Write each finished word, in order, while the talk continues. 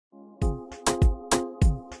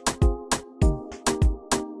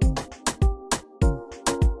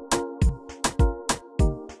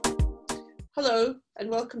Hello and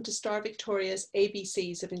welcome to Star Victoria's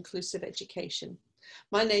ABCs of Inclusive Education.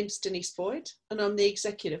 My name's Denise Boyd and I'm the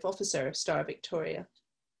Executive Officer of Star Victoria.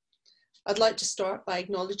 I'd like to start by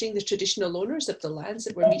acknowledging the traditional owners of the lands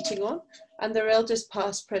that we're meeting on and their elders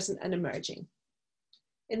past, present and emerging.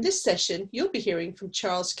 In this session, you'll be hearing from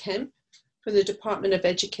Charles Kemp from the Department of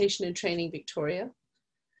Education and Training Victoria,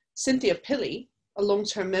 Cynthia Pilley, a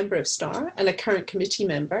long-term member of Star and a current committee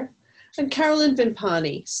member, and Carolyn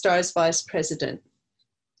Vimpani, Star's Vice President.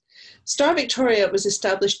 Star Victoria was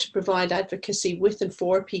established to provide advocacy with and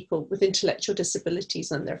for people with intellectual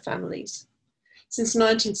disabilities and their families. Since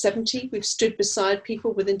 1970, we've stood beside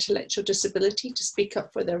people with intellectual disability to speak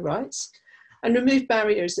up for their rights and remove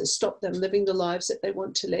barriers that stop them living the lives that they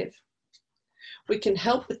want to live. We can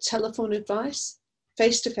help with telephone advice,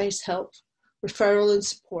 face-to-face help, referral and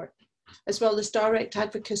support, as well as direct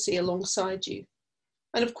advocacy alongside you.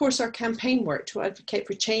 And of course, our campaign work to advocate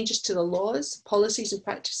for changes to the laws, policies and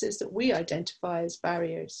practices that we identify as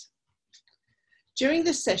barriers. During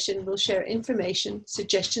this session, we'll share information,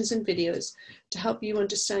 suggestions and videos to help you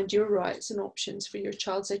understand your rights and options for your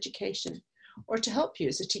child's education or to help you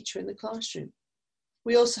as a teacher in the classroom.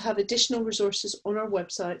 We also have additional resources on our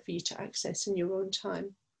website for you to access in your own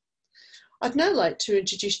time. I'd now like to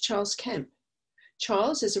introduce Charles Kemp.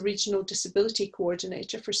 Charles is a Regional Disability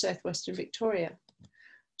Coordinator for Southwestern Victoria.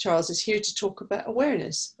 Charles is here to talk about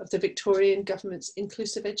awareness of the Victorian Government's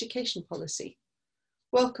inclusive education policy.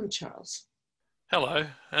 Welcome, Charles. Hello,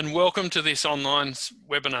 and welcome to this online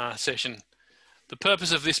webinar session. The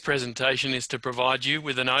purpose of this presentation is to provide you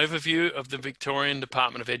with an overview of the Victorian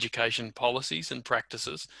Department of Education policies and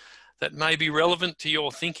practices that may be relevant to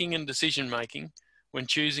your thinking and decision making when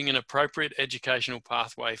choosing an appropriate educational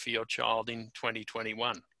pathway for your child in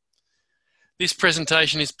 2021. This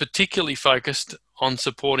presentation is particularly focused on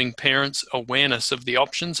supporting parents' awareness of the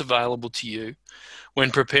options available to you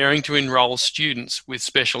when preparing to enrol students with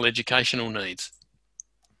special educational needs.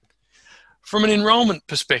 From an enrolment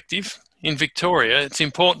perspective, in Victoria, it's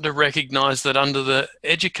important to recognise that under the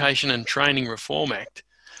Education and Training Reform Act,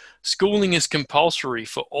 schooling is compulsory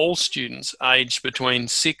for all students aged between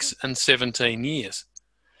 6 and 17 years,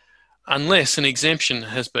 unless an exemption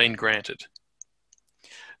has been granted.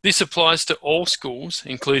 This applies to all schools,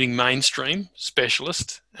 including mainstream,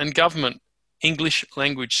 specialist and government English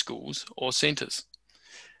language schools or centres.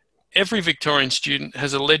 Every Victorian student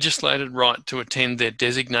has a legislated right to attend their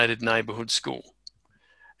designated neighbourhood school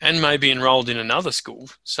and may be enrolled in another school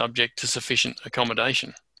subject to sufficient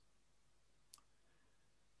accommodation.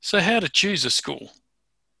 So how to choose a school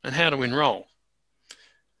and how to enrol?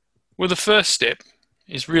 Well, the first step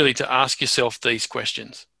is really to ask yourself these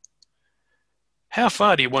questions. How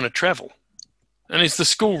far do you want to travel? And is the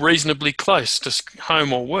school reasonably close to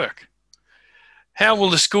home or work? How will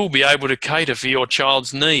the school be able to cater for your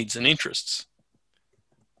child's needs and interests?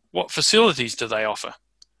 What facilities do they offer?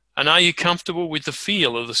 And are you comfortable with the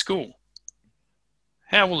feel of the school?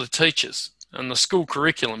 How will the teachers and the school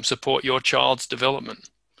curriculum support your child's development,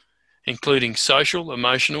 including social,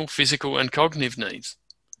 emotional, physical and cognitive needs?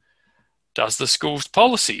 Does the school's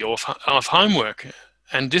policy of homework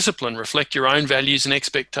and discipline reflect your own values and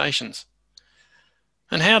expectations?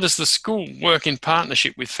 And how does the school work in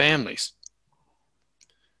partnership with families?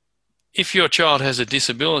 If your child has a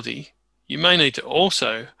disability, you may need to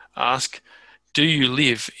also ask, do you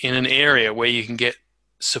live in an area where you can get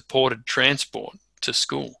supported transport to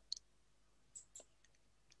school?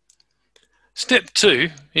 Step 2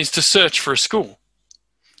 is to search for a school.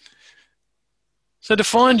 So to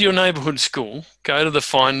find your neighbourhood school, go to the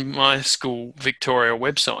Find My School Victoria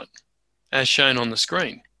website, as shown on the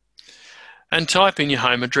screen, and type in your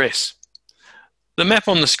home address. The map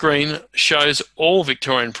on the screen shows all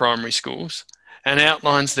Victorian primary schools and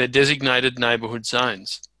outlines their designated neighbourhood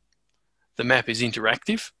zones. The map is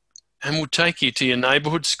interactive and will take you to your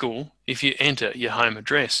neighbourhood school if you enter your home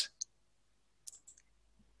address.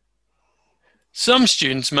 Some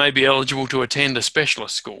students may be eligible to attend a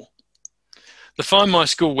specialist school. The Find My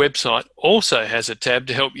School website also has a tab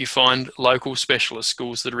to help you find local specialist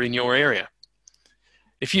schools that are in your area.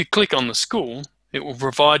 If you click on the school, it will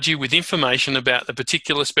provide you with information about the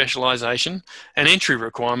particular specialisation and entry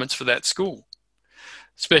requirements for that school.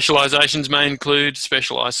 Specialisations may include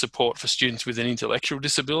specialised support for students with an intellectual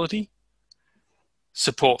disability,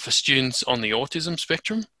 support for students on the autism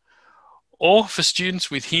spectrum, or for students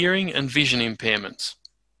with hearing and vision impairments.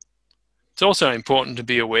 It's also important to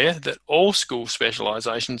be aware that all school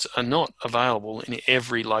specialisations are not available in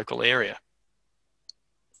every local area.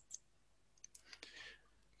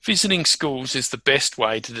 Visiting schools is the best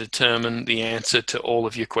way to determine the answer to all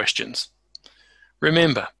of your questions.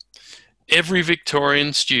 Remember, every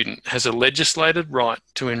Victorian student has a legislated right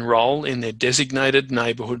to enrol in their designated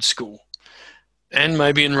neighbourhood school and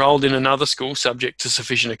may be enrolled in another school subject to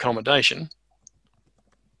sufficient accommodation,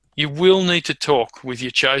 you will need to talk with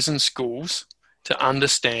your chosen schools to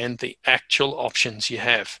understand the actual options you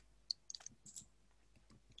have.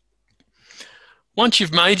 Once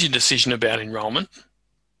you've made your decision about enrolment,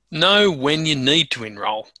 know when you need to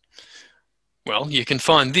enrol. Well, you can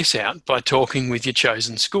find this out by talking with your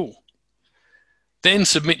chosen school. Then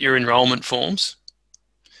submit your enrolment forms.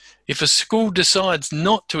 If a school decides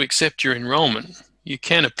not to accept your enrolment, you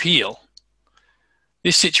can appeal.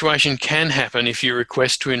 This situation can happen if you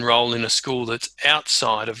request to enrol in a school that's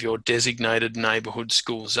outside of your designated neighbourhood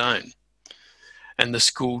school zone and the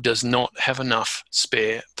school does not have enough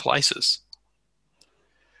spare places.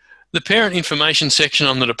 The Parent Information section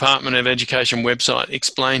on the Department of Education website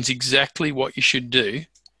explains exactly what you should do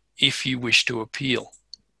if you wish to appeal.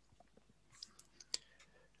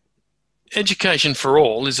 Education for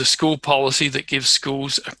All is a school policy that gives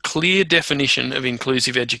schools a clear definition of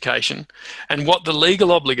inclusive education and what the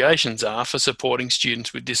legal obligations are for supporting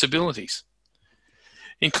students with disabilities.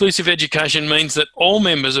 Inclusive education means that all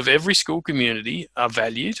members of every school community are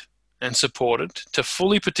valued and supported to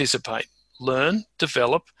fully participate, learn,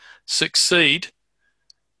 develop, succeed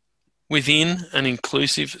within an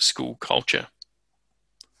inclusive school culture.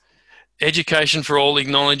 Education for All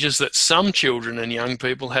acknowledges that some children and young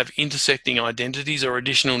people have intersecting identities or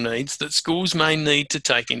additional needs that schools may need to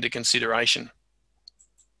take into consideration.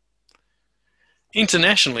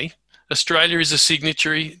 Internationally, Australia is a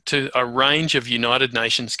signatory to a range of United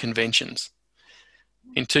Nations conventions.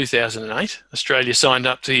 In 2008, Australia signed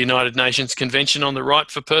up to the United Nations Convention on the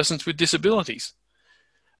Right for Persons with Disabilities.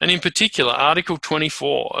 And in particular, Article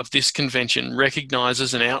 24 of this convention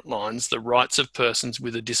recognises and outlines the rights of persons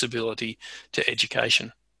with a disability to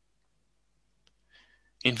education.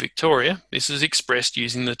 In Victoria, this is expressed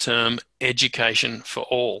using the term education for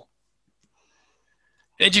all.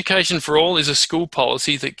 Education for All is a school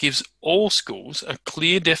policy that gives all schools a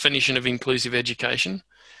clear definition of inclusive education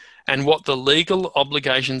and what the legal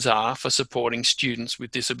obligations are for supporting students with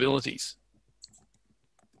disabilities.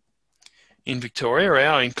 In Victoria,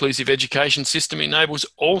 our inclusive education system enables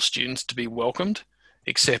all students to be welcomed,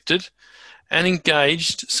 accepted, and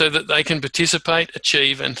engaged so that they can participate,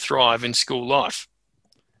 achieve, and thrive in school life.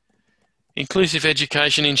 Inclusive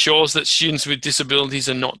education ensures that students with disabilities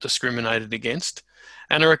are not discriminated against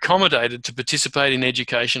and are accommodated to participate in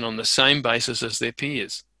education on the same basis as their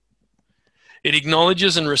peers. It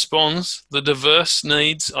acknowledges and responds to the diverse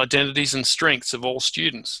needs, identities, and strengths of all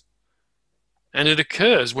students. And it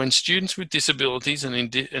occurs when students with disabilities and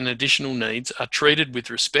additional needs are treated with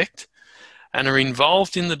respect and are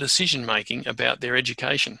involved in the decision-making about their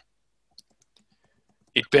education.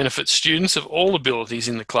 It benefits students of all abilities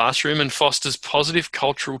in the classroom and fosters positive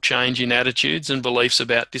cultural change in attitudes and beliefs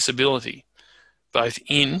about disability, both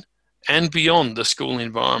in and beyond the school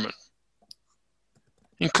environment.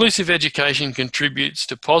 Inclusive education contributes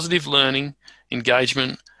to positive learning,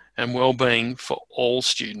 engagement, and well-being for all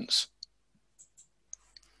students.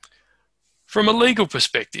 From a legal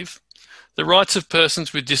perspective, the rights of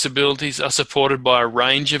persons with disabilities are supported by a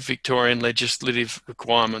range of Victorian legislative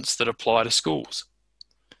requirements that apply to schools.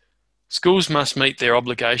 Schools must meet their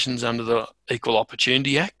obligations under the Equal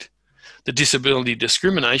Opportunity Act, the Disability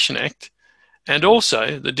Discrimination Act, and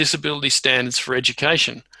also the Disability Standards for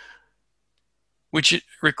Education, which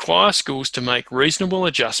require schools to make reasonable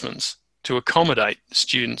adjustments to accommodate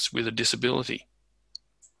students with a disability.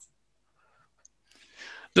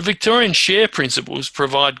 The Victorian Share Principles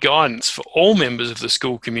provide guidance for all members of the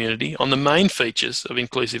school community on the main features of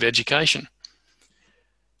inclusive education.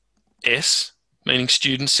 S, meaning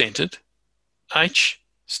student-centred. H,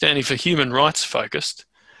 standing for human rights focused.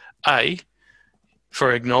 A,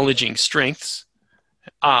 for acknowledging strengths.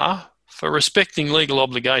 R, for respecting legal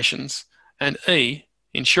obligations. And E,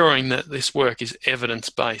 ensuring that this work is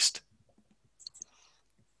evidence-based.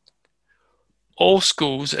 All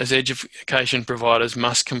schools as education providers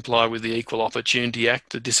must comply with the Equal Opportunity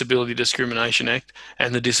Act, the Disability Discrimination Act,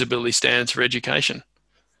 and the Disability Standards for Education.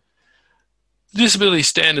 The Disability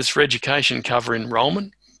Standards for Education cover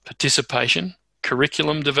enrolment, participation,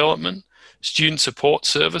 curriculum development, student support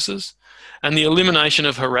services, and the elimination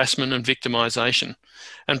of harassment and victimisation,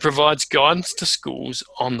 and provides guidance to schools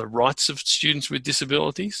on the rights of students with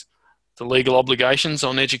disabilities, the legal obligations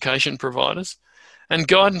on education providers, and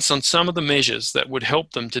guidance on some of the measures that would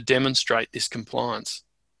help them to demonstrate this compliance.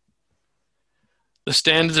 The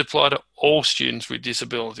standards apply to all students with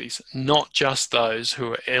disabilities, not just those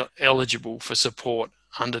who are eligible for support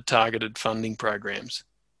under targeted funding programs.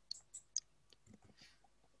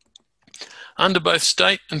 Under both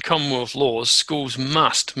state and Commonwealth laws, schools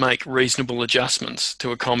must make reasonable adjustments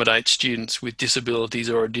to accommodate students with disabilities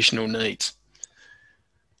or additional needs.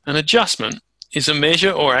 An adjustment is a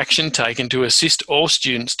measure or action taken to assist all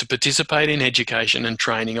students to participate in education and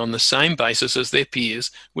training on the same basis as their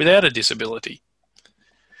peers without a disability.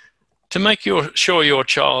 To make sure your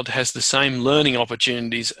child has the same learning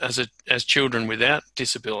opportunities as children without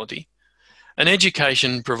disability, an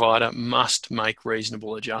education provider must make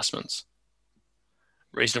reasonable adjustments.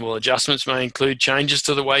 Reasonable adjustments may include changes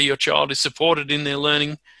to the way your child is supported in their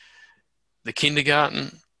learning, the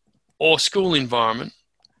kindergarten or school environment,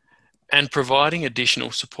 and providing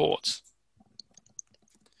additional supports.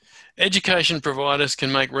 Education providers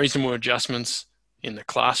can make reasonable adjustments in the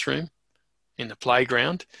classroom, in the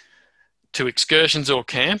playground, to excursions or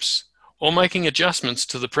camps, or making adjustments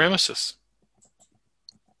to the premises.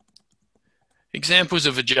 Examples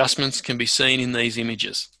of adjustments can be seen in these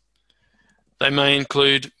images. They may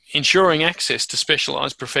include ensuring access to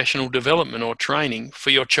specialised professional development or training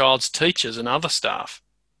for your child's teachers and other staff,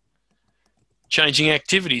 changing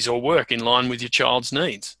activities or work in line with your child's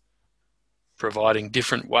needs, providing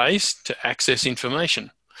different ways to access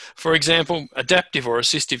information. For example, adaptive or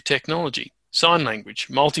assistive technology, sign language,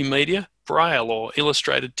 multimedia, braille or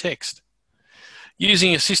illustrated text.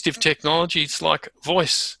 Using assistive technologies like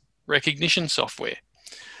voice recognition software,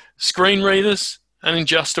 screen readers and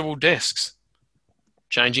adjustable desks.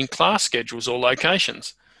 Changing class schedules or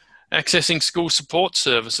locations, accessing school support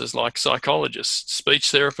services like psychologists,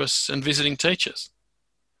 speech therapists, and visiting teachers.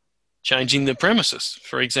 Changing the premises,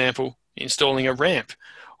 for example, installing a ramp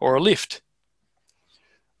or a lift.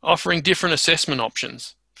 Offering different assessment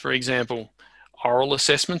options, for example, oral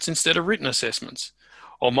assessments instead of written assessments,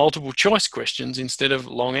 or multiple choice questions instead of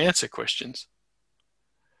long answer questions.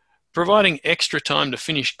 Providing extra time to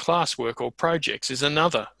finish classwork or projects is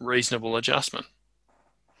another reasonable adjustment.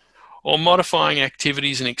 Or modifying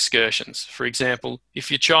activities and excursions. For example, if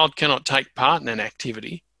your child cannot take part in an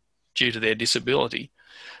activity due to their disability,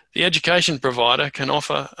 the education provider can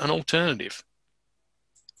offer an alternative.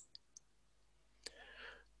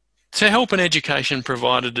 To help an education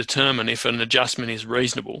provider determine if an adjustment is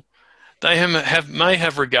reasonable, they may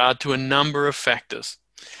have regard to a number of factors,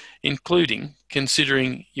 including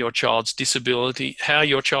considering your child's disability, how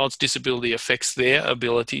your child's disability affects their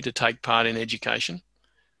ability to take part in education,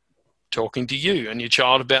 talking to you and your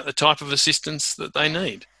child about the type of assistance that they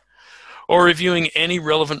need, or reviewing any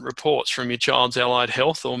relevant reports from your child's allied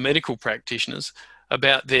health or medical practitioners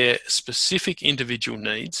about their specific individual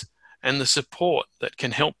needs and the support that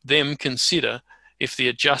can help them consider if the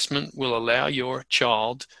adjustment will allow your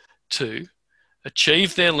child to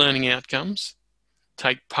achieve their learning outcomes,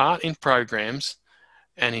 take part in programs,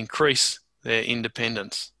 and increase their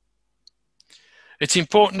independence. It's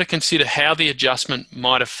important to consider how the adjustment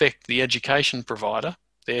might affect the education provider,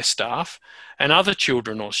 their staff, and other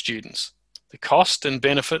children or students, the cost and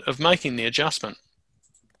benefit of making the adjustment.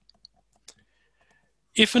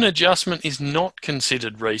 If an adjustment is not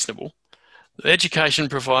considered reasonable, the education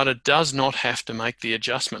provider does not have to make the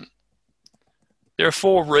adjustment. There are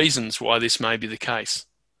 4 reasons why this may be the case.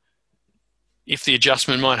 If the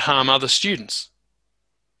adjustment might harm other students,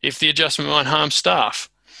 if the adjustment might harm staff,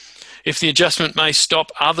 if the adjustment may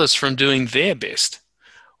stop others from doing their best,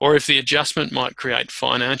 or if the adjustment might create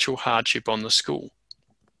financial hardship on the school.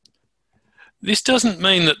 This doesn't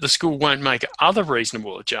mean that the school won't make other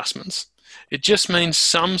reasonable adjustments. It just means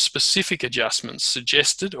some specific adjustments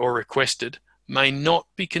suggested or requested may not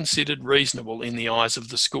be considered reasonable in the eyes of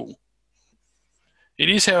the school. It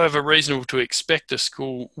is, however, reasonable to expect a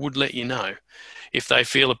school would let you know if they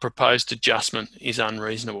feel a proposed adjustment is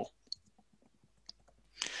unreasonable.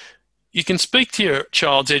 You can speak to your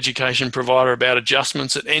child's education provider about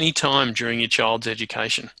adjustments at any time during your child's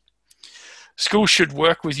education. Schools should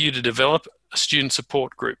work with you to develop a student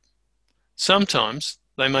support group. Sometimes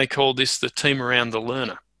they may call this the team around the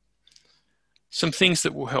learner. Some things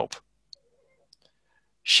that will help.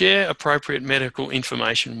 Share appropriate medical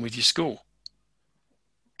information with your school.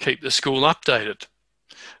 Keep the school updated.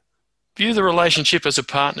 View the relationship as a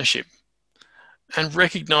partnership, and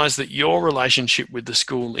recognise that your relationship with the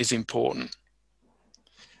school is important.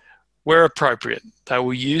 Where appropriate, they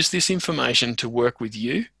will use this information to work with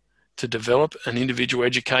you to develop an individual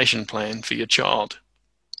education plan for your child.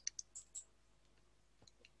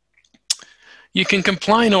 You can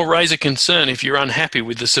complain or raise a concern if you're unhappy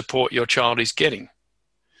with the support your child is getting.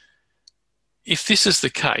 If this is the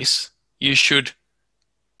case, you should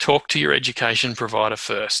talk to your education provider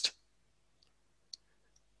first.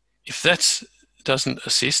 If that doesn't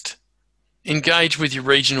assist, engage with your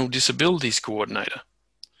regional disabilities coordinator.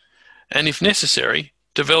 and if necessary,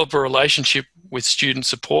 develop a relationship with student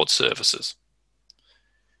support services.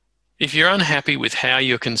 If you're unhappy with how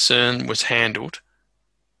your concern was handled,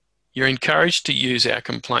 you're encouraged to use our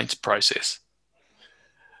complaints process.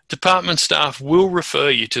 Department staff will refer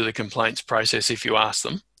you to the complaints process if you ask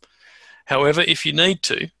them. However, if you need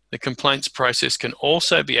to, the complaints process can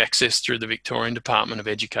also be accessed through the Victorian Department of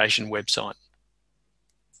Education website.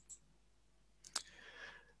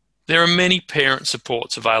 There are many parent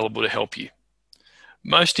supports available to help you.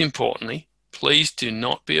 Most importantly, please do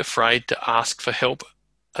not be afraid to ask for help,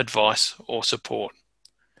 advice, or support.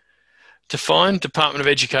 To find Department of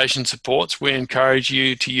Education supports, we encourage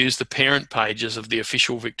you to use the parent pages of the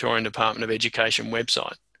official Victorian Department of Education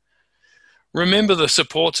website. Remember, the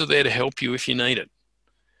supports are there to help you if you need it.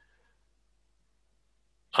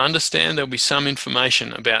 Understand there'll be some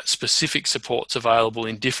information about specific supports available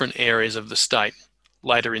in different areas of the state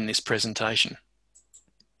later in this presentation.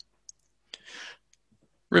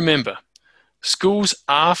 Remember, schools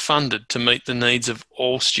are funded to meet the needs of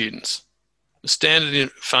all students. The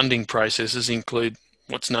standard funding processes include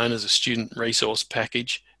what's known as a student resource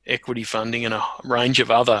package, equity funding, and a range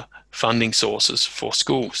of other funding sources for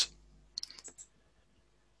schools.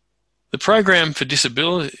 The program for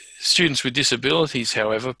students with disabilities,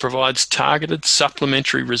 however, provides targeted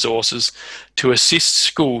supplementary resources to assist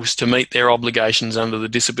schools to meet their obligations under the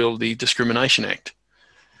Disability Discrimination Act.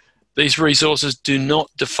 These resources do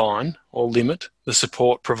not define or limit the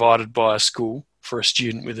support provided by a school for a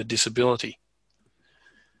student with a disability.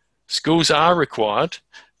 Schools are required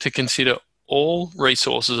to consider all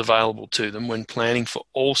resources available to them when planning for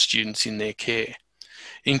all students in their care,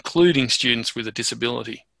 including students with a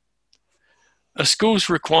disability. A school's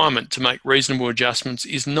requirement to make reasonable adjustments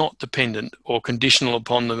is not dependent or conditional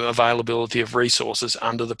upon the availability of resources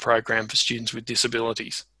under the Program for Students with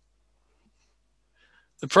Disabilities.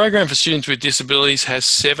 The Program for Students with Disabilities has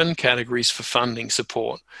 7 categories for funding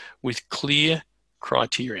support with clear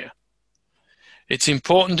criteria. It's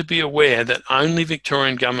important to be aware that only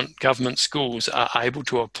Victorian government schools are able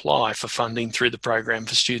to apply for funding through the Program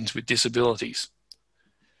for Students with Disabilities.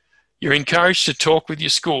 You're encouraged to talk with your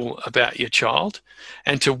school about your child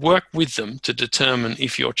and to work with them to determine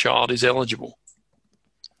if your child is eligible.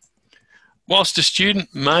 Whilst a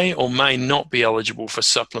student may or may not be eligible for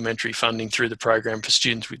supplementary funding through the Program for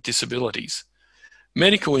Students with Disabilities,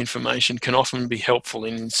 medical information can often be helpful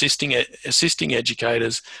in assisting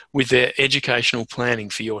educators with their educational planning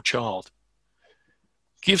for your child.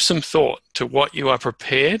 Give some thought to what you are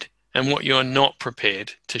prepared and what you are not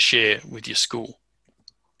prepared to share with your school.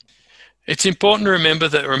 It's important to remember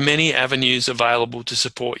that there are many avenues available to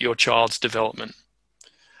support your child's development.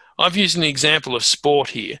 I've used an example of sport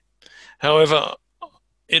here. However,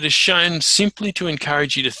 it is shown simply to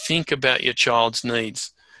encourage you to think about your child's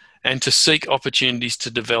needs and to seek opportunities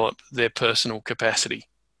to develop their personal capacity.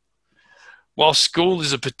 While school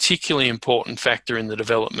is a particularly important factor in the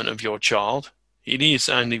development of your child, it is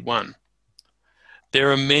only one.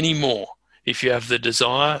 There are many more if you have the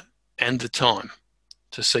desire and the time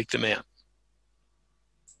to seek them out.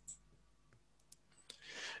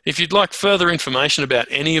 If you'd like further information about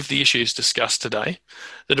any of the issues discussed today,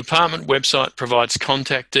 the department website provides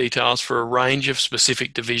contact details for a range of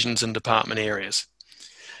specific divisions and department areas.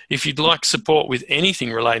 If you'd like support with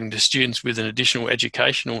anything relating to students with an additional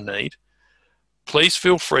educational need, please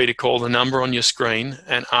feel free to call the number on your screen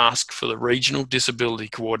and ask for the Regional Disability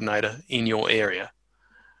Coordinator in your area.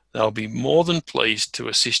 They'll be more than pleased to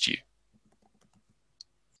assist you.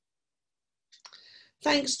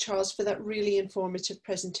 Thanks, Charles, for that really informative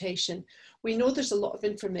presentation. We know there's a lot of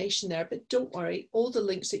information there, but don't worry, all the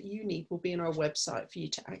links that you need will be on our website for you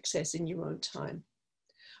to access in your own time.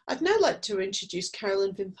 I'd now like to introduce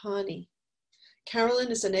Carolyn Vimpani. Carolyn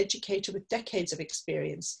is an educator with decades of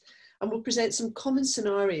experience and will present some common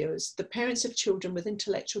scenarios that parents of children with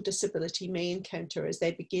intellectual disability may encounter as they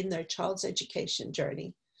begin their child's education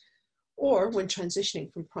journey or when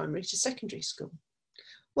transitioning from primary to secondary school.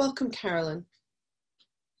 Welcome, Carolyn.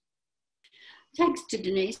 Thanks to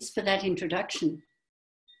Denise for that introduction.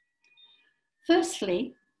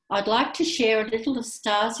 Firstly, I'd like to share a little of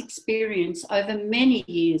STAR's experience over many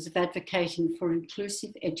years of advocating for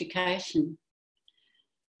inclusive education.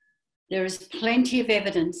 There is plenty of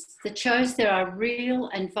evidence that shows there are real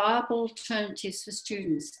and viable alternatives for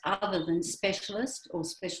students other than specialist or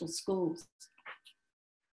special schools.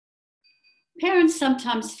 Parents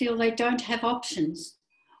sometimes feel they don't have options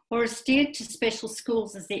or are steered to special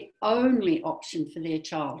schools as the only option for their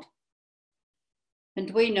child.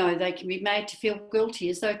 And we know they can be made to feel guilty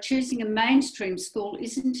as though choosing a mainstream school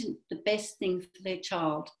isn't the best thing for their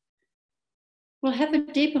child. We'll have a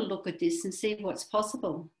deeper look at this and see what's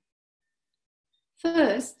possible.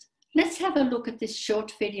 First, let's have a look at this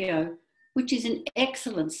short video, which is an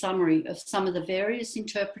excellent summary of some of the various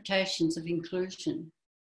interpretations of inclusion.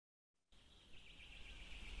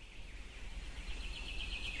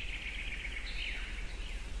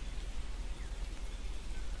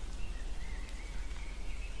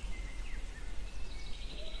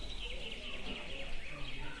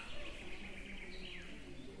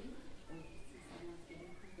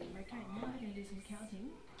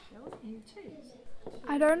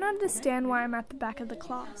 I don't understand why I'm at the back of the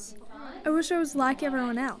class. I wish I was like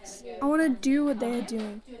everyone else. I want to do what they are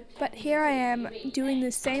doing. But here I am, doing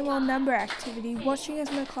the same old number activity, watching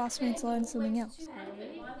as my classmates learn something else.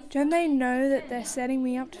 Don't they know that they're setting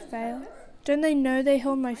me up to fail? Don't they know they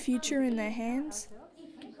hold my future in their hands?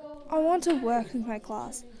 I want to work with my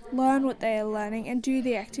class, learn what they are learning, and do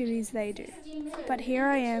the activities they do. But here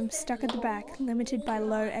I am, stuck at the back, limited by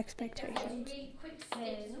low expectations.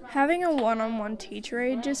 Having a one-on-one teacher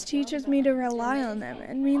aide just teaches me to rely on them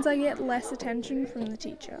and means I get less attention from the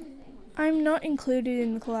teacher. I'm not included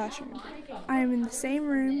in the classroom. I am in the same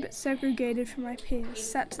room but segregated from my peers,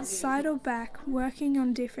 sat to the side or back, working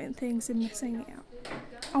on different things and missing out.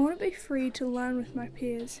 I want to be free to learn with my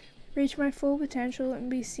peers, reach my full potential and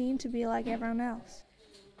be seen to be like everyone else.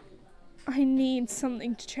 I need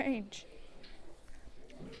something to change.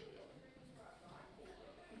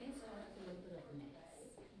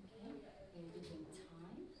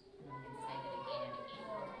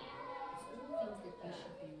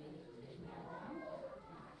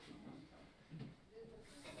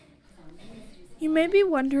 You may be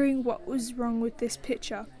wondering what was wrong with this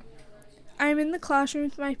picture. I am in the classroom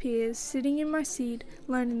with my peers, sitting in my seat,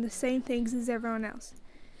 learning the same things as everyone else.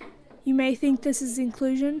 You may think this is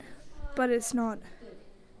inclusion, but it's not.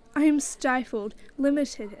 I am stifled,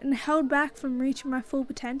 limited, and held back from reaching my full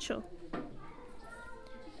potential.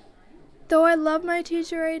 Though I love my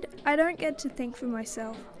teacher aide, I don't get to think for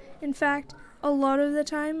myself. In fact, a lot of the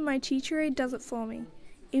time, my teacher aide does it for me,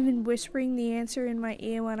 even whispering the answer in my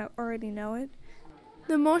ear when I already know it.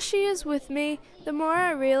 The more she is with me, the more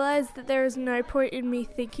I realize that there is no point in me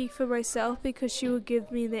thinking for myself because she will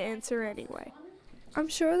give me the answer anyway. I'm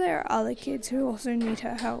sure there are other kids who also need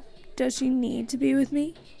her help. Does she need to be with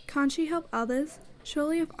me? Can't she help others?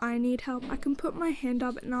 Surely if I need help, I can put my hand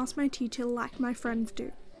up and ask my teacher like my friends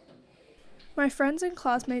do. My friends and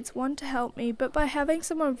classmates want to help me, but by having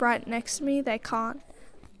someone right next to me, they can't.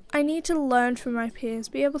 I need to learn from my peers,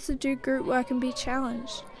 be able to do group work and be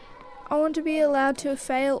challenged. I want to be allowed to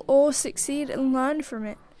fail or succeed and learn from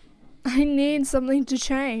it. I need something to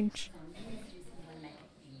change.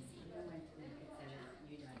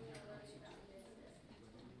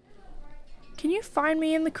 Can you find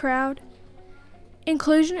me in the crowd?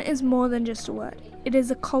 Inclusion is more than just a word. It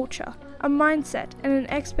is a culture, a mindset, and an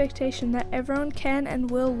expectation that everyone can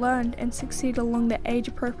and will learn and succeed along their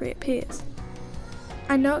age-appropriate peers.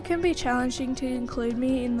 I know it can be challenging to include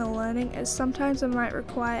me in the learning as sometimes I might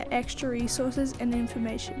require extra resources and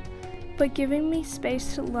information, but giving me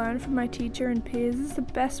space to learn from my teacher and peers is the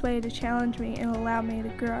best way to challenge me and allow me to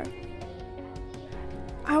grow.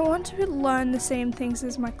 I want to learn the same things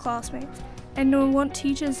as my classmates, and I want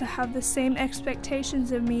teachers to have the same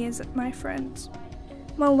expectations of me as my friends.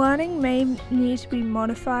 My learning may need to be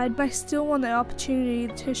modified, but I still want the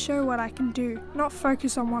opportunity to show what I can do, not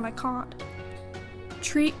focus on what I can't.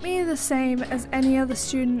 Treat me the same as any other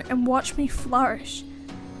student and watch me flourish.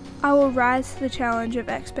 I will rise to the challenge of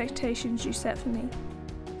expectations you set for me.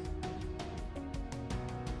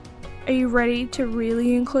 Are you ready to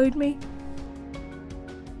really include me?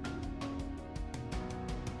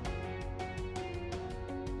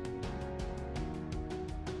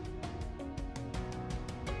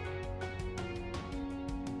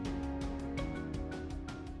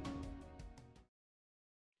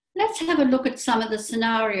 Let's have a look at some of the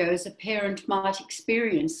scenarios a parent might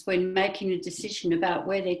experience when making a decision about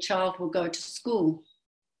where their child will go to school.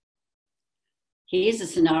 Here's a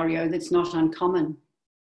scenario that's not uncommon.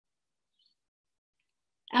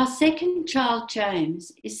 Our second child,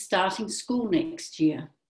 James, is starting school next year.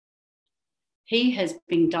 He has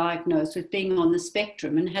been diagnosed with being on the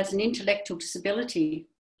spectrum and has an intellectual disability.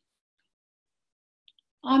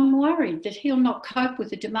 I'm worried that he'll not cope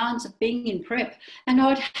with the demands of being in prep, and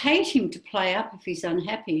I'd hate him to play up if he's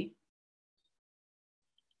unhappy.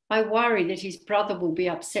 I worry that his brother will be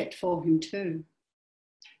upset for him too.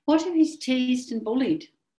 What if he's teased and bullied?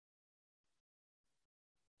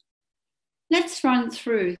 Let's run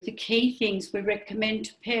through the key things we recommend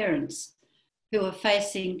to parents who are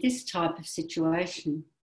facing this type of situation.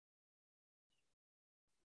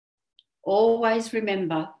 Always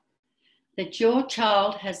remember that your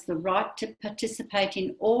child has the right to participate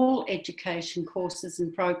in all education courses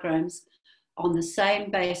and programs on the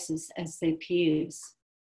same basis as their peers.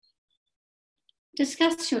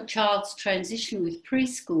 Discuss your child's transition with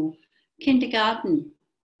preschool, kindergarten,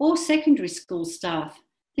 or secondary school staff.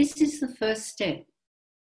 This is the first step.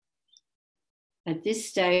 At this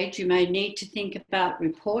stage, you may need to think about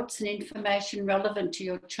reports and information relevant to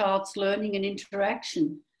your child's learning and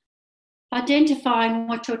interaction, identifying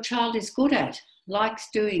what your child is good at, likes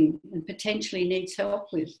doing, and potentially needs help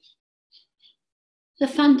with. The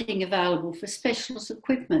funding available for specialist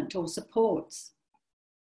equipment or supports.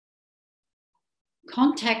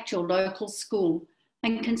 Contact your local school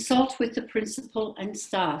and consult with the principal and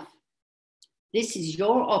staff. This is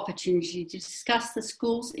your opportunity to discuss the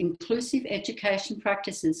school's inclusive education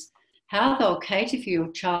practices, how they'll cater for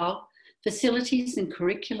your child, facilities and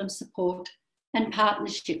curriculum support, and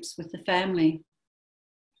partnerships with the family.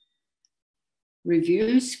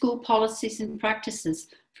 Review school policies and practices.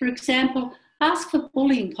 For example, ask for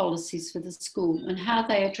bullying policies for the school and how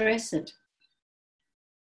they address it.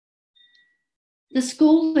 The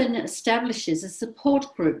school then establishes a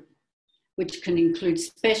support group, which can include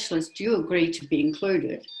specialists you agree to be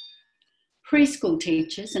included, preschool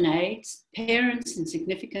teachers and aides, parents and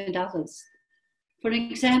significant others. For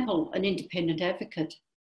example, an independent advocate.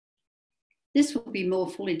 This will be more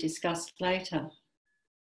fully discussed later.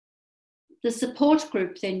 The support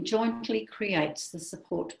group then jointly creates the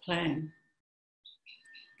support plan.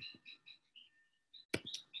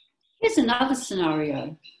 Here's another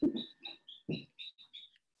scenario.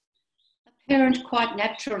 A parent quite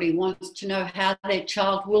naturally wants to know how their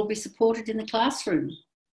child will be supported in the classroom.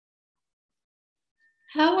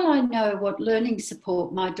 How will I know what learning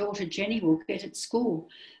support my daughter Jenny will get at school?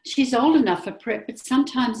 She's old enough for prep, but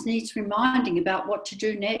sometimes needs reminding about what to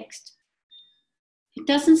do next. It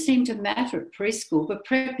doesn't seem to matter at preschool, but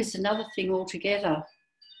prep is another thing altogether.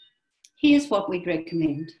 Here's what we'd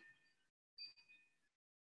recommend.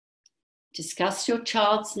 Discuss your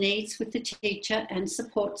child's needs with the teacher and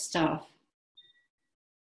support staff.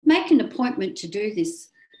 Make an appointment to do this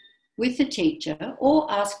with the teacher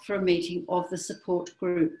or ask for a meeting of the support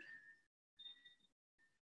group.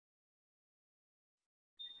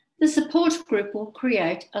 The support group will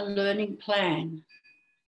create a learning plan.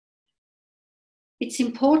 It's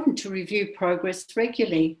important to review progress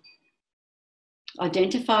regularly.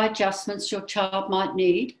 Identify adjustments your child might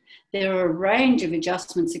need. There are a range of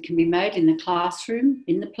adjustments that can be made in the classroom,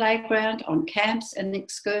 in the playground, on camps and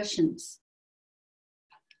excursions.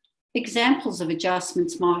 Examples of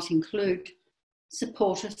adjustments might include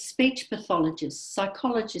supportive speech pathologists,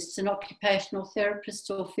 psychologists and occupational therapists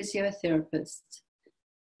or physiotherapists,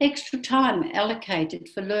 extra time allocated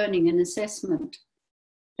for learning and assessment,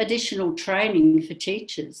 additional training for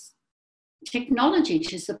teachers, technology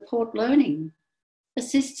to support learning,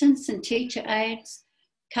 assistance and teacher aids,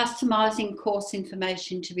 customising course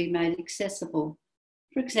information to be made accessible,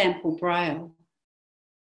 for example, Braille,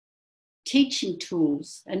 teaching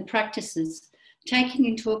tools and practices taking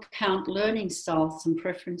into account learning styles and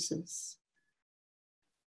preferences.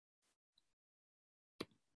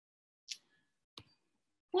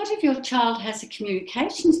 What if your child has a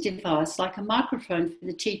communications device like a microphone for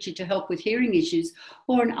the teacher to help with hearing issues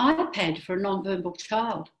or an iPad for a non-verbal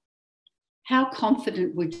child? How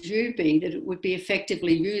confident would you be that it would be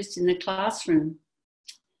effectively used in the classroom?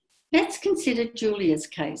 Let's consider Julia's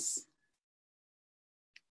case.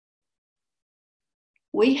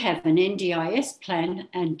 We have an NDIS plan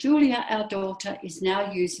and Julia, our daughter, is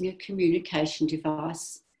now using a communication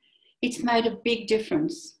device. It's made a big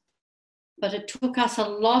difference, but it took us a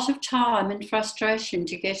lot of time and frustration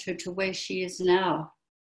to get her to where she is now.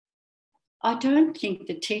 I don't think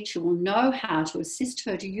the teacher will know how to assist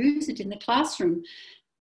her to use it in the classroom.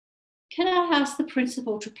 Can I ask the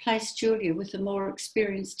principal to place Julia with a more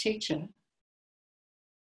experienced teacher?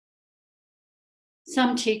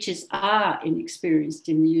 Some teachers are inexperienced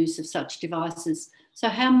in the use of such devices, so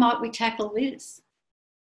how might we tackle this?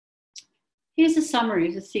 Here's a summary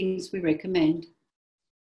of the things we recommend.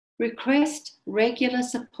 Request regular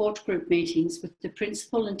support group meetings with the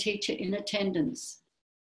principal and teacher in attendance.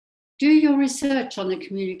 Do your research on the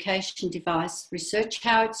communication device, research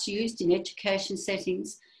how it's used in education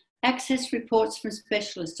settings, access reports from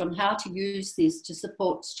specialists on how to use this to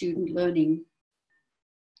support student learning.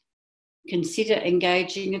 Consider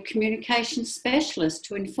engaging a communication specialist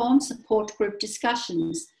to inform support group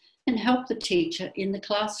discussions and help the teacher in the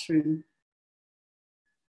classroom.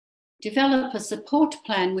 Develop a support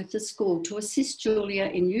plan with the school to assist Julia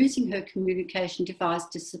in using her communication device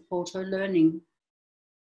to support her learning.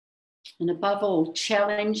 and above all,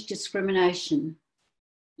 challenge discrimination.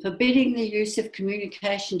 Forbidding the use of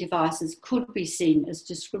communication devices could be seen as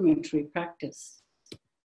discriminatory practice.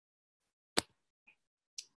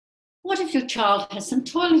 What if your child has some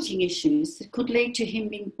toileting issues that could lead to him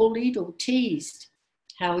being bullied or teased?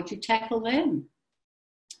 How would you tackle them?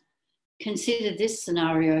 Consider this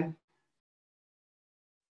scenario.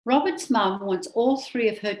 Robert's mum wants all 3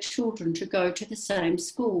 of her children to go to the same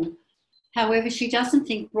school. However, she doesn't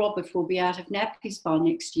think Robert will be out of nappies by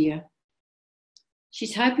next year.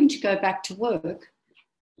 She's hoping to go back to work,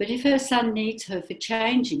 but if her son needs her for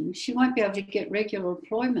changing, she won't be able to get regular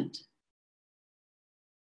employment.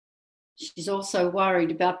 She's also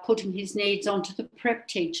worried about putting his needs onto the prep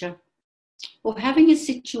teacher or having a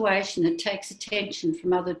situation that takes attention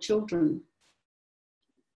from other children.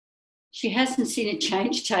 She hasn't seen a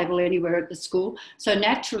change table anywhere at the school, so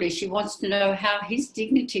naturally she wants to know how his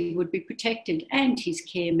dignity would be protected and his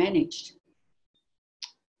care managed.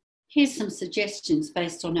 Here's some suggestions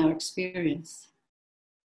based on our experience.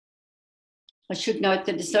 I should note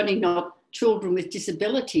that it's only not children with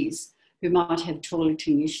disabilities who might have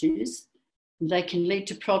toileting issues. They can lead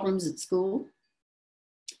to problems at school.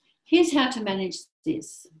 Here's how to manage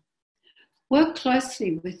this. Work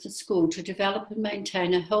closely with the school to develop and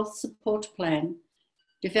maintain a health support plan,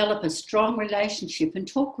 develop a strong relationship and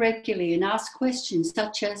talk regularly and ask questions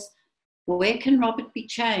such as, where can Robert be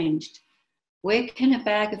changed? Where can a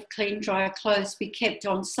bag of clean, dry clothes be kept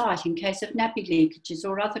on site in case of nappy leakages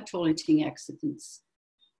or other toileting accidents?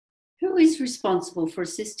 Who is responsible for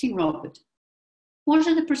assisting Robert? What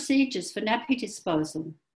are the procedures for nappy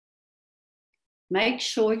disposal? Make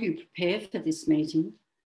sure you prepare for this meeting.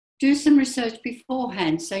 Do some research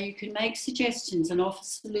beforehand so you can make suggestions and offer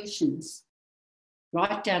solutions.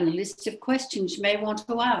 Write down a list of questions you may want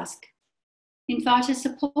to ask. Invite a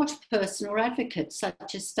support person or advocate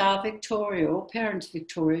such as Star Victoria or Parents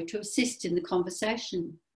Victoria to assist in the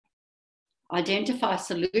conversation. Identify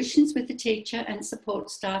solutions with the teacher and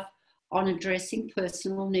support staff on addressing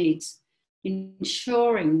personal needs,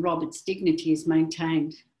 ensuring Robert's dignity is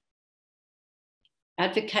maintained.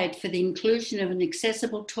 Advocate for the inclusion of an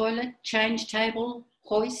accessible toilet, change table,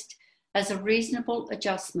 hoist as a reasonable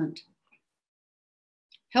adjustment.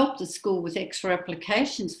 Help the school with extra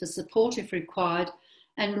applications for support if required,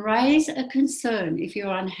 and raise a concern if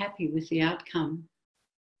you're unhappy with the outcome.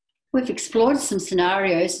 We've explored some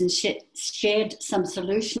scenarios and shared some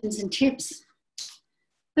solutions and tips.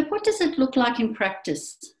 But what does it look like in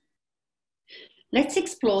practice? Let's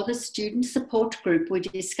explore the student support group we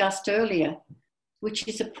discussed earlier, which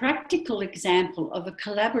is a practical example of a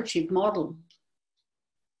collaborative model.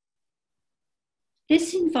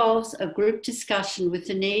 This involves a group discussion with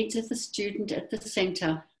the needs of the student at the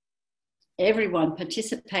centre. Everyone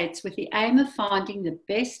participates with the aim of finding the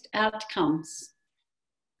best outcomes.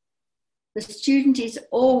 The student is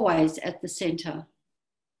always at the centre,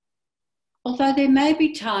 although there may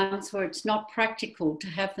be times where it's not practical to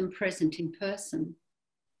have them present in person.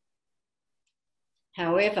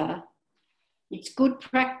 However, it's good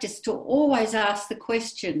practice to always ask the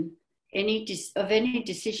question of any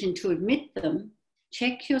decision to admit them.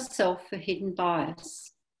 Check yourself for hidden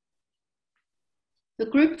bias. The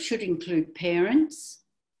group should include parents,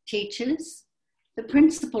 teachers, the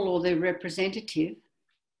principal or their representative,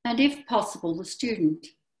 and if possible, the student.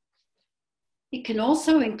 It can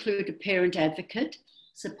also include a parent advocate,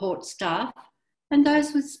 support staff, and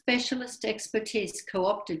those with specialist expertise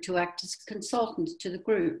co-opted to act as consultants to the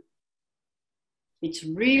group. It's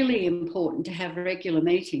really important to have regular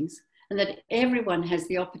meetings and that everyone has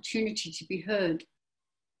the opportunity to be heard.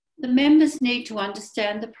 The members need to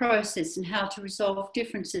understand the process and how to resolve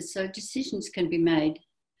differences so decisions can be made.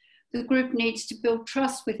 The group needs to build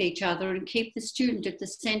trust with each other and keep the student at the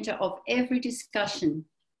centre of every discussion.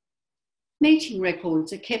 Meeting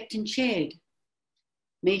records are kept and shared.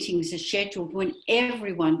 Meetings are scheduled when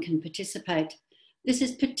everyone can participate. This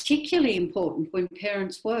is particularly important when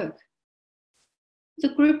parents work. The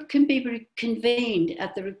group can be convened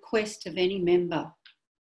at the request of any member.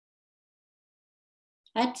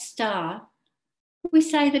 At STAR, we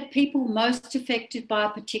say that people most affected by a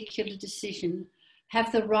particular decision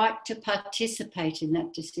have the right to participate in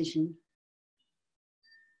that decision.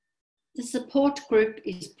 The support group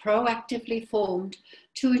is proactively formed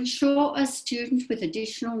to ensure a student with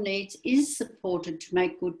additional needs is supported to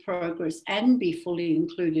make good progress and be fully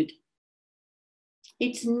included.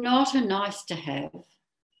 It's not a nice to have,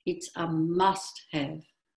 it's a must have.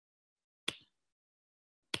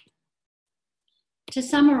 To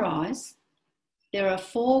summarise, there are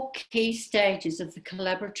 4 key stages of the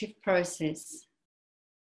collaborative process: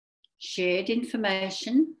 shared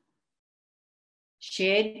information,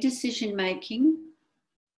 shared decision making,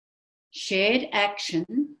 shared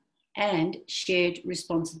action, and shared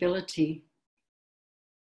responsibility.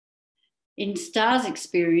 In STAR's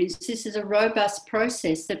experience, this is a robust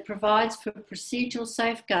process that provides for procedural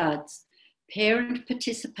safeguards, parent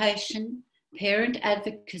participation, parent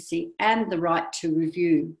advocacy, and the right to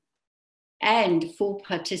review, and full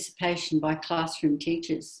participation by classroom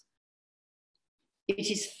teachers. It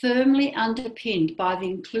is firmly underpinned by the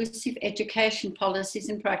inclusive education policies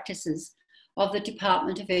and practices of the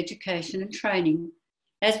Department of Education and Training,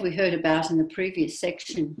 as we heard about in the previous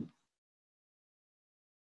section.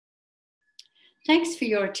 Thanks for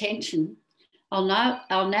your attention. I'll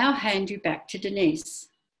now hand you back to Denise.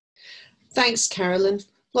 Thanks, Carolyn.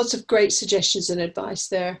 Lots of great suggestions and advice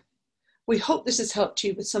there. We hope this has helped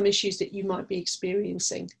you with some issues that you might be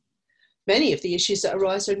experiencing. Many of the issues that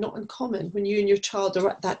arise are not uncommon when you and your child are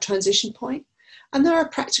at that transition point, and there are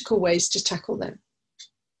practical ways to tackle them.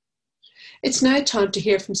 It's now time to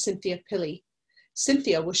hear from Cynthia Pilley.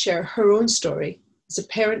 Cynthia will share her own story as a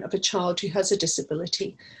parent of a child who has a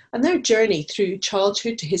disability and their journey through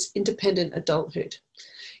childhood to his independent adulthood.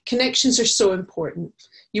 Connections are so important.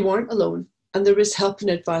 You aren't alone, and there is help and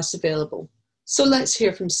advice available. So let's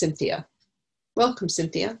hear from Cynthia. Welcome,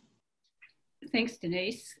 Cynthia. Thanks,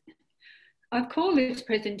 Denise. I've called this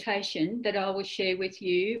presentation that I will share with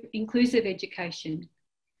you Inclusive Education,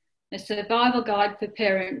 a survival guide for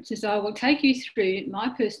parents, as I will take you through my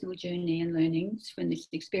personal journey and learnings from this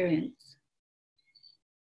experience.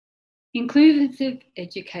 Inclusive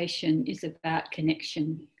education is about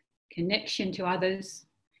connection, connection to others,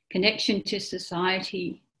 connection to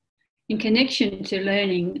society, and connection to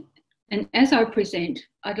learning. And as I present,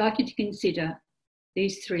 I'd like you to consider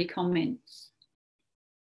these 3 comments.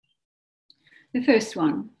 The first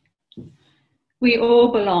one, we all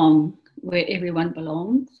belong where everyone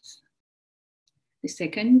belongs. The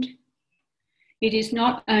second, it is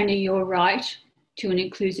not only your right to an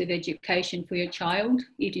inclusive education for your child,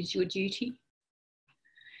 it is your duty.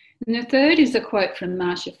 And the third is a quote from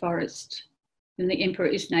Marcia Forrest, from The Emperor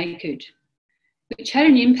is Naked, which had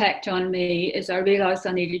an impact on me as I realised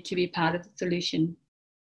I needed to be part of the solution.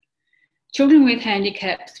 Children with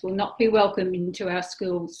handicaps will not be welcomed into our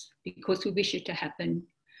schools because we wish it to happen,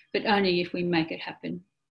 but only if we make it happen.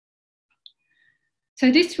 So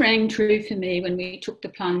this rang true for me when we took the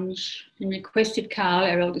plunge and requested Carl,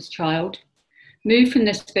 our eldest child, move from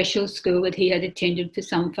the special school that he had attended for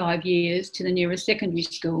some 5 years to the nearest secondary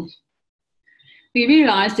school. We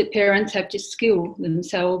realised that parents have to skill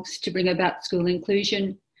themselves to bring about school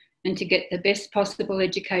inclusion and to get the best possible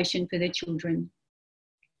education for their children.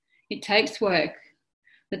 It takes work,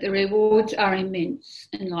 but the rewards are immense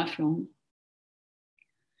and lifelong.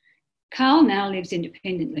 Carl now lives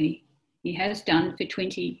independently. He has done for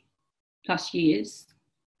 20 plus years,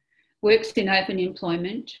 works in open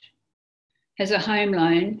employment, has a home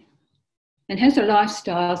loan, and has a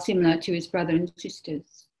lifestyle similar to his brother and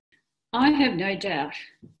sisters. I have no doubt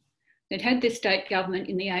that had the state government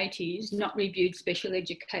in the 80s not reviewed special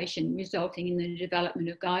education, resulting in the development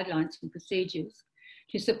of guidelines and procedures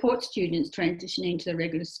to support students transitioning to the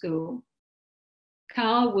regular school,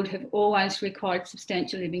 Carl would have always required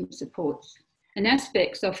substantial living supports, and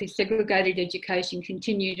aspects of his segregated education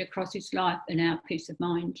continued across his life and our peace of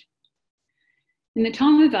mind. In the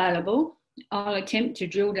time available, I'll attempt to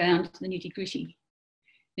drill down to the nitty-gritty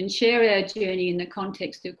and share our journey in the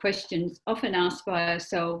context of questions often asked by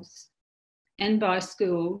ourselves and by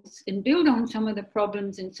schools, and build on some of the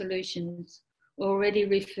problems and solutions already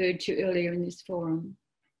referred to earlier in this forum.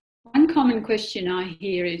 One common question I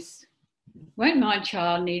hear is, won't my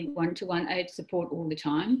child need one-to-one aid support all the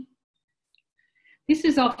time? This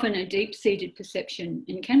is often a deep-seated perception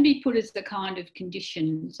and can be put as a kind of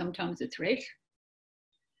condition, sometimes a threat.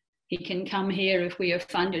 He can come here if we are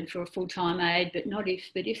funded for a full-time aid, but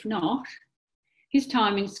if not, his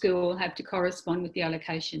time in school will have to correspond with the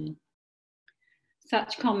allocation.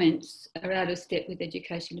 Such comments are out of step with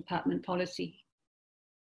Education Department policy.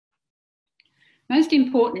 Most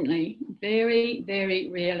importantly, very, very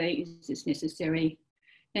rarely is this necessary,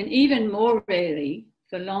 and even more rarely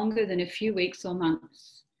for longer than a few weeks or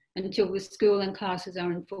months, until the school and classes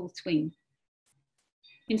are in full swing.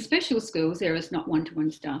 In special schools, there is not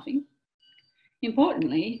one-to-one staffing.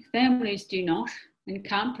 Importantly, families do not and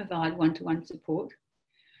can't provide one-to-one support,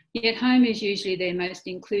 yet home is usually their most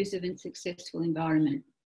inclusive and successful environment.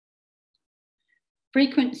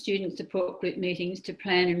 Frequent student support group meetings to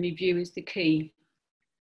plan and review is the key.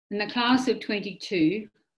 In the class of 22,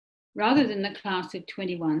 rather than the class of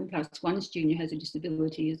 21 plus one student who has a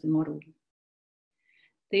disability as the model.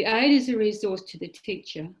 The aid is a resource to the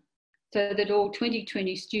teacher, so that all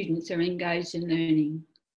 2020 students are engaged in learning.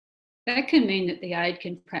 That can mean that the aid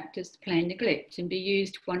can practice planned neglect and be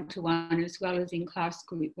used one-to-one as well as in class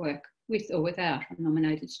group work with or without a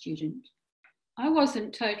nominated student. I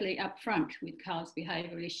wasn't totally upfront with Carl's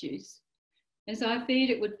behavioural issues, as I feared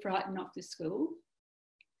it would frighten off the school.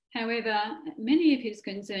 However, many of his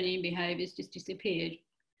concerning behaviours just disappeared,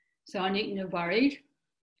 so I needn't have worried.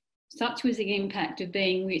 Such was the impact of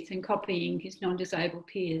being with and copying his non-disabled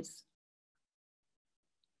peers.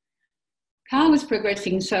 Carl was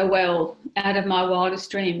progressing so well out of my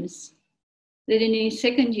wildest dreams that in his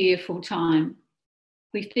second year full-time,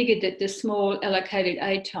 we figured that the small allocated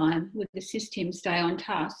aid time would assist him stay on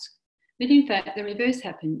task, but in fact the reverse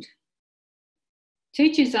happened.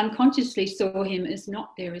 Teachers unconsciously saw him as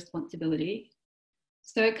not their responsibility,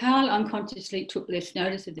 so Carl unconsciously took less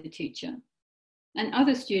notice of the teacher, and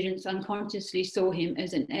other students unconsciously saw him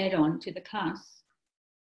as an add-on to the class.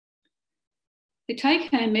 The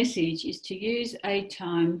take-home message is to use aid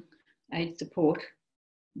time, aid support,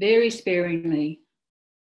 very sparingly,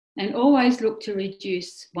 and always look to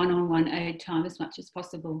reduce one-on-one aid time as much as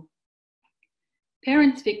possible.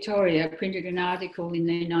 Parents Victoria printed an article in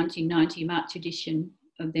their 1990 March edition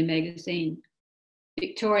of their magazine,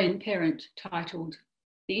 Victorian Parent, titled,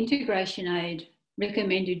 "The Integration Aid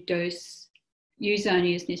Recommended Dose, Use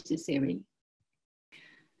Only as Necessary."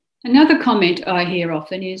 Another comment I hear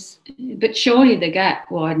often is, but surely the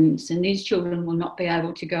gap widens and these children will not be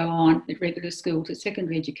able to go on at regular school to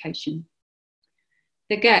secondary education.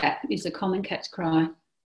 The gap is a common cat's cry.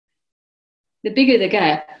 The bigger the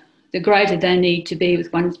gap, the greater they need to be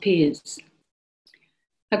with one's peers.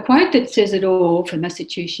 A quote that says it all from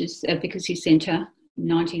Massachusetts Advocacy Centre in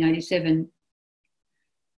 1987.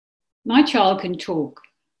 "My child can talk,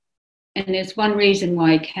 and there's one reason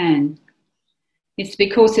why he can. It's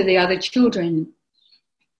because of the other children.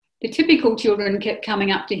 The typical children kept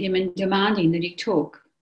coming up to him and demanding that he talk.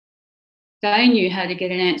 They knew how to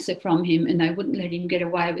get an answer from him and they wouldn't let him get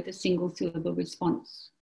away with a single syllable response.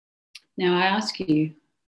 Now I ask you,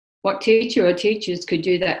 what teacher or teachers could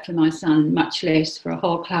do that for my son, much less for a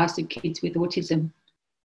whole class of kids with autism?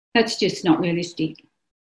 That's just not realistic."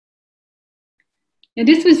 Now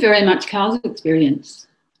this was very much Carl's experience.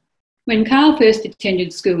 When Carl first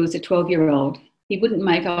attended school as a 12-year-old, he wouldn't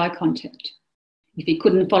make eye contact. If he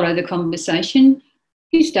couldn't follow the conversation,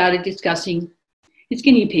 he started discussing his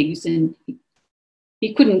guinea pigs, and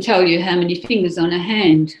he couldn't tell you how many fingers on a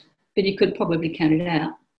hand, but he could probably count it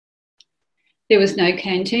out. There was no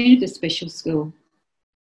canteen at the special school,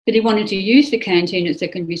 but he wanted to use the canteen at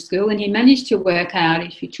secondary school, and he managed to work out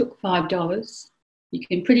if you took $5, you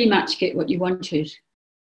can pretty much get what you wanted.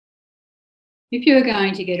 If you're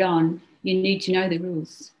going to get on, you need to know the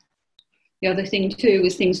rules. The other thing too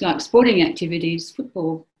was things like sporting activities,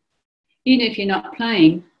 football. Even if you're not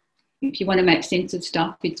playing, if you want to make sense of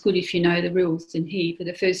stuff, it's good if you know the rules. And he, for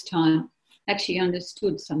the first time, actually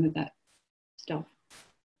understood some of that stuff.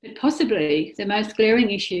 But possibly the most glaring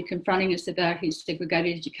issue confronting us about his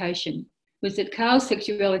segregated education was that Carl's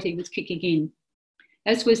sexuality was kicking in,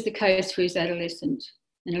 as was the case for his adolescent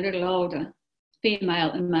and a little older female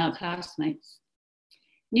and male classmates.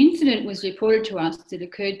 An incident was reported to us that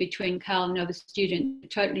occurred between Carl and another student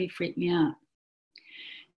that totally freaked me out.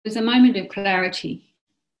 It was a moment of clarity.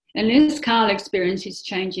 Unless Carl experienced his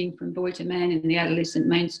changing from boy to man in the adolescent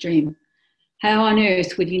mainstream, how on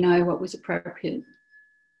earth would he know what was appropriate?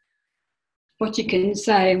 What you can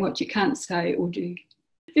say and what you can't say or do.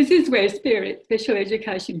 This is where Spirit, special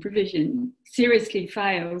education provision, seriously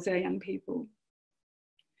fails our young people.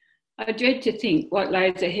 I dread to think what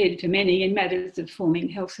lays ahead for many in matters of forming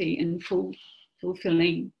healthy and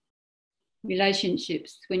fulfilling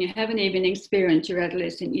relationships when you haven't even experienced your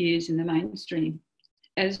adolescent years in the mainstream,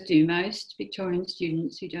 as do most Victorian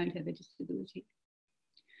students who don't have a disability.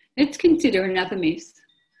 Let's consider another myth.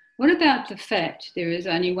 What about the fact there is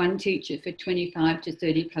only one teacher for 25 to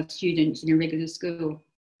 30 plus students in a regular school?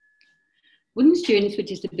 Wouldn't students with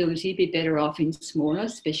disability be better off in smaller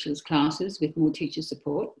specialist classes with more teacher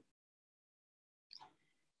support?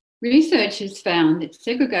 Research has found that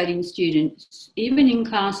segregating students, even in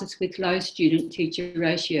classes with low student-teacher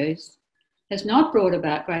ratios, has not brought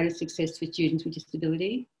about greater success for students with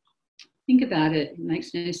disability. Think about it, it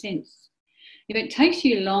makes no sense. If it takes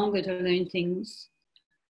you longer to learn things,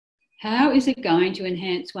 how is it going to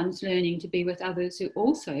enhance one's learning to be with others who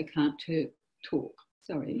also can't talk,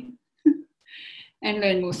 and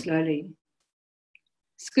learn more slowly?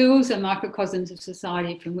 Schools are microcosms of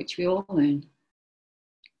society from which we all learn.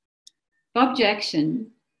 Bob Jackson,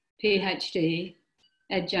 PhD,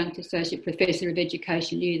 Adjunct Associate Professor of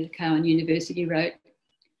Education at Edith Cowan University, wrote,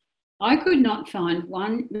 I could not find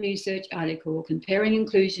one research article comparing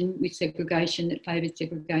inclusion with segregation that favoured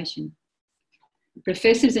segregation.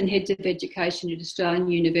 Professors and heads of education at Australian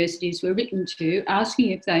universities were written to asking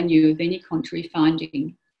if they knew of any contrary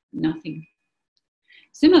finding. Nothing.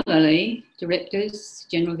 Similarly, directors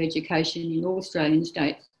general of education in all Australian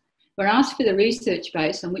states were asked for the research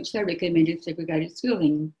base on which they recommended segregated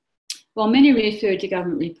schooling. While many referred to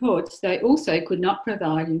government reports, they also could not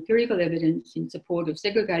provide empirical evidence in support of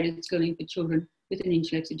segregated schooling for children with an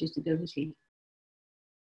intellectual disability.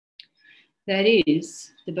 That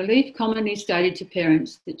is, the belief commonly stated to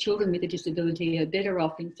parents that children with a disability are better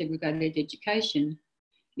off in segregated education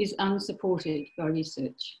is unsupported by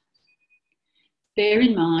research. Bear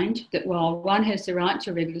in mind that while one has the right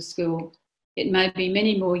to regular school, it may be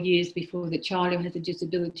many more years before the child who has a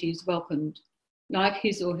disability is welcomed, like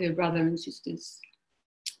his or her brother and sisters.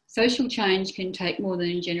 Social change can take more than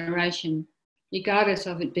a generation, regardless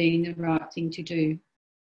of it being the right thing to do.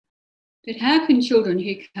 But how can children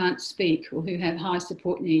who can't speak or who have high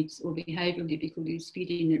support needs or behavioural difficulties fit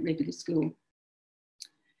in at regular school?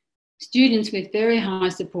 Students with very high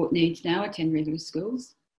support needs now attend regular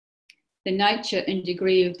schools. The nature and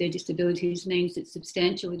degree of their disabilities means that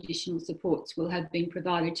substantial additional supports will have been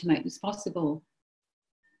provided to make this possible.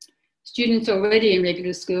 Students already in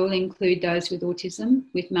regular school include those with autism,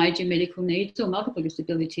 with major medical needs or multiple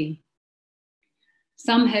disability.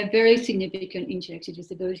 Some have very significant intellectual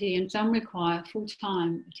disability and some require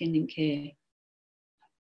full-time attending care.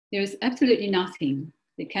 There is absolutely nothing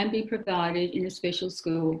that can be provided in a special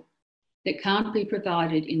school that can't be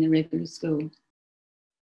provided in the regular school.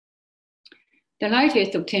 The late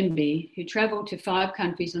Ethel Temby, who travelled to 5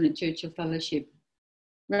 countries on a Churchill Fellowship,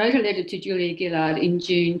 wrote a letter to Julia Gillard in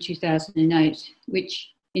June 2008,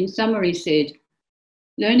 which in summary said,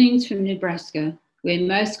 "Learnings from Nebraska, where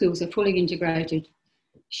most schools are fully integrated,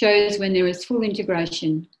 shows when there is full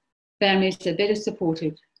integration, families are better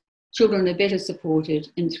supported, children are better supported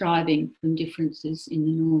and thriving from differences in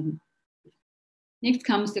the norm." Next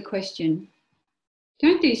comes the question,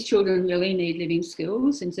 don't these children really need living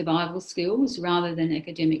skills and survival skills rather than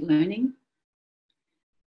academic learning?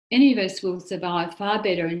 Any of us will survive far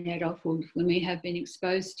better in adulthood when we have been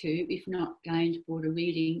exposed to, if not gained, broader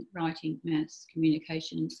reading, writing, maths,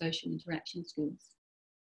 communication and social interaction skills.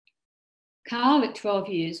 Carl at 12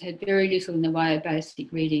 years had very little in the way of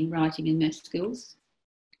basic reading, writing and maths skills.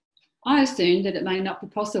 I assumed that it may not be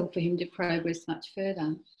possible for him to progress much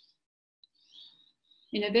further.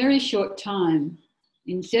 In a very short time,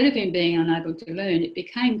 instead of him being unable to learn, it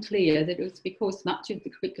became clear that it was because much of the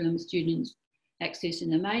curriculum students access in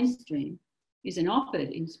the mainstream isn't offered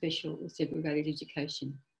in special or segregated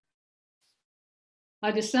education. I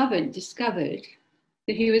discovered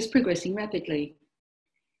that he was progressing rapidly.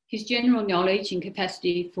 His general knowledge and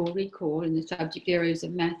capacity for recall in the subject areas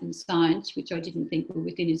of math and science, which I didn't think were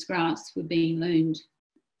within his grasp, were being learned.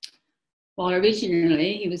 While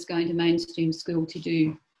originally he was going to mainstream school to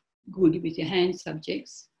do good with your hand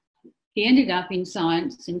subjects, he ended up in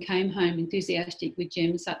science and came home enthusiastic with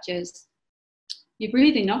gems such as, "You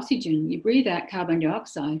breathe in oxygen, you breathe out carbon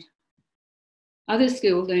dioxide." Other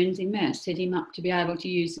skill learned in maths set him up to be able to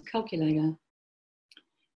use a calculator.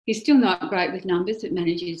 He's still not great with numbers, but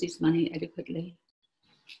manages his money adequately.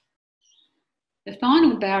 The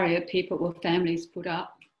final barrier people or families put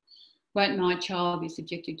up, won't my child be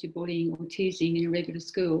subjected to bullying or teasing in a regular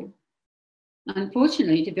school?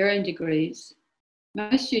 Unfortunately, to varying degrees,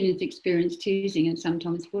 most students experience teasing and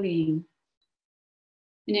sometimes bullying.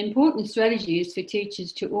 An important strategy is for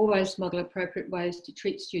teachers to always model appropriate ways to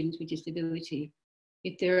treat students with disability.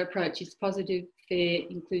 If their approach is positive, fair,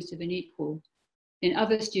 inclusive and equal, then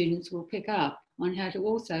other students will pick up on how to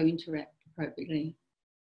also interact appropriately.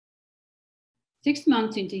 6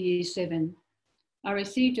 months into Year 7, I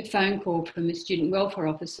received a phone call from a student welfare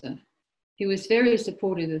officer who was very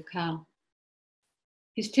supportive of Carl.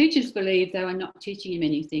 His teachers believed they were not teaching him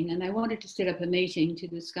anything and they wanted to set up a meeting to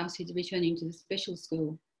discuss his returning to the special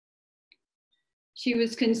school. She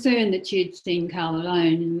was concerned that she had seen Carl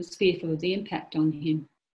alone and was fearful of the impact on him.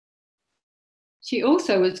 She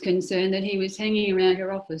also was concerned that he was hanging around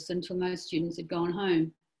her office until most students had gone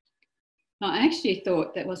home. I actually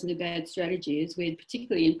thought that wasn't a bad strategy, as we had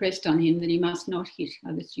particularly impressed on him that he must not hit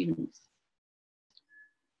other students.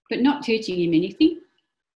 But not teaching him anything?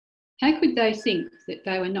 How could they think that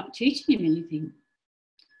they were not teaching him anything?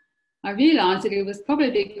 I realised that it was probably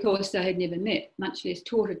because they had never met, much less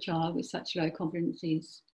taught a child with such low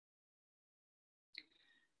competencies.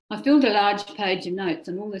 I filled a large page of notes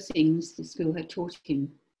on all the things the school had taught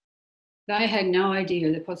him. They had no idea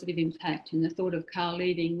of the positive impact, and the thought of Carl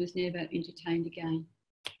leaving was never entertained again.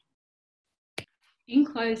 In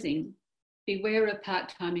closing, beware of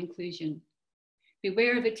part-time inclusion.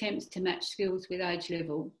 Beware of attempts to match skills with age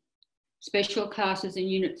level, special classes and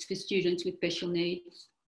units for students with special needs.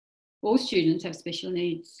 All students have special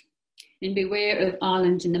needs. And beware of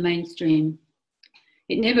islands in the mainstream.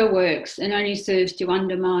 It never works and only serves to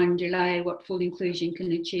undermine and delay what full inclusion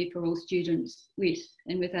can achieve for all students with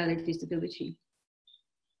and without a disability.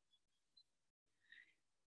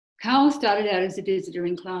 Carl started out as a visitor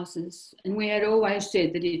in classes, and we had always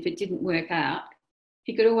said that if it didn't work out,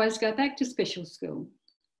 he could always go back to special school.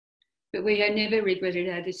 But we had never regretted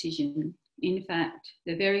our decision. In fact,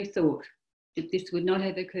 the very thought that this would not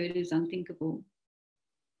have occurred is unthinkable.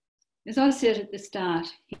 As I said at the start,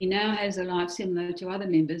 he now has a life similar to other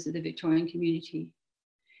members of the Victorian community.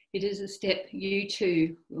 It is a step you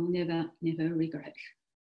too will never, never regret.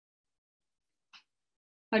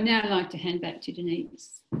 I'd now like to hand back to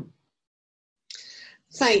Denise.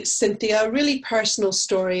 Thanks, Cynthia. A really personal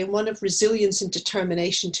story and one of resilience and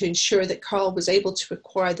determination to ensure that Carl was able to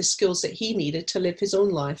acquire the skills that he needed to live his own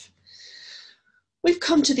life. We've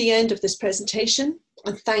come to the end of this presentation,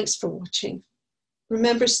 and thanks for watching.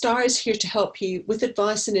 Remember, STAR is here to help you with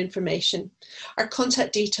advice and information. Our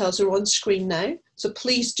contact details are on screen now, so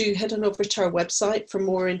please do head on over to our website for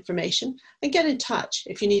more information and get in touch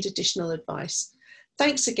if you need additional advice.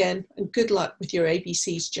 Thanks again, and good luck with your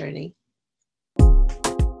ABCs journey.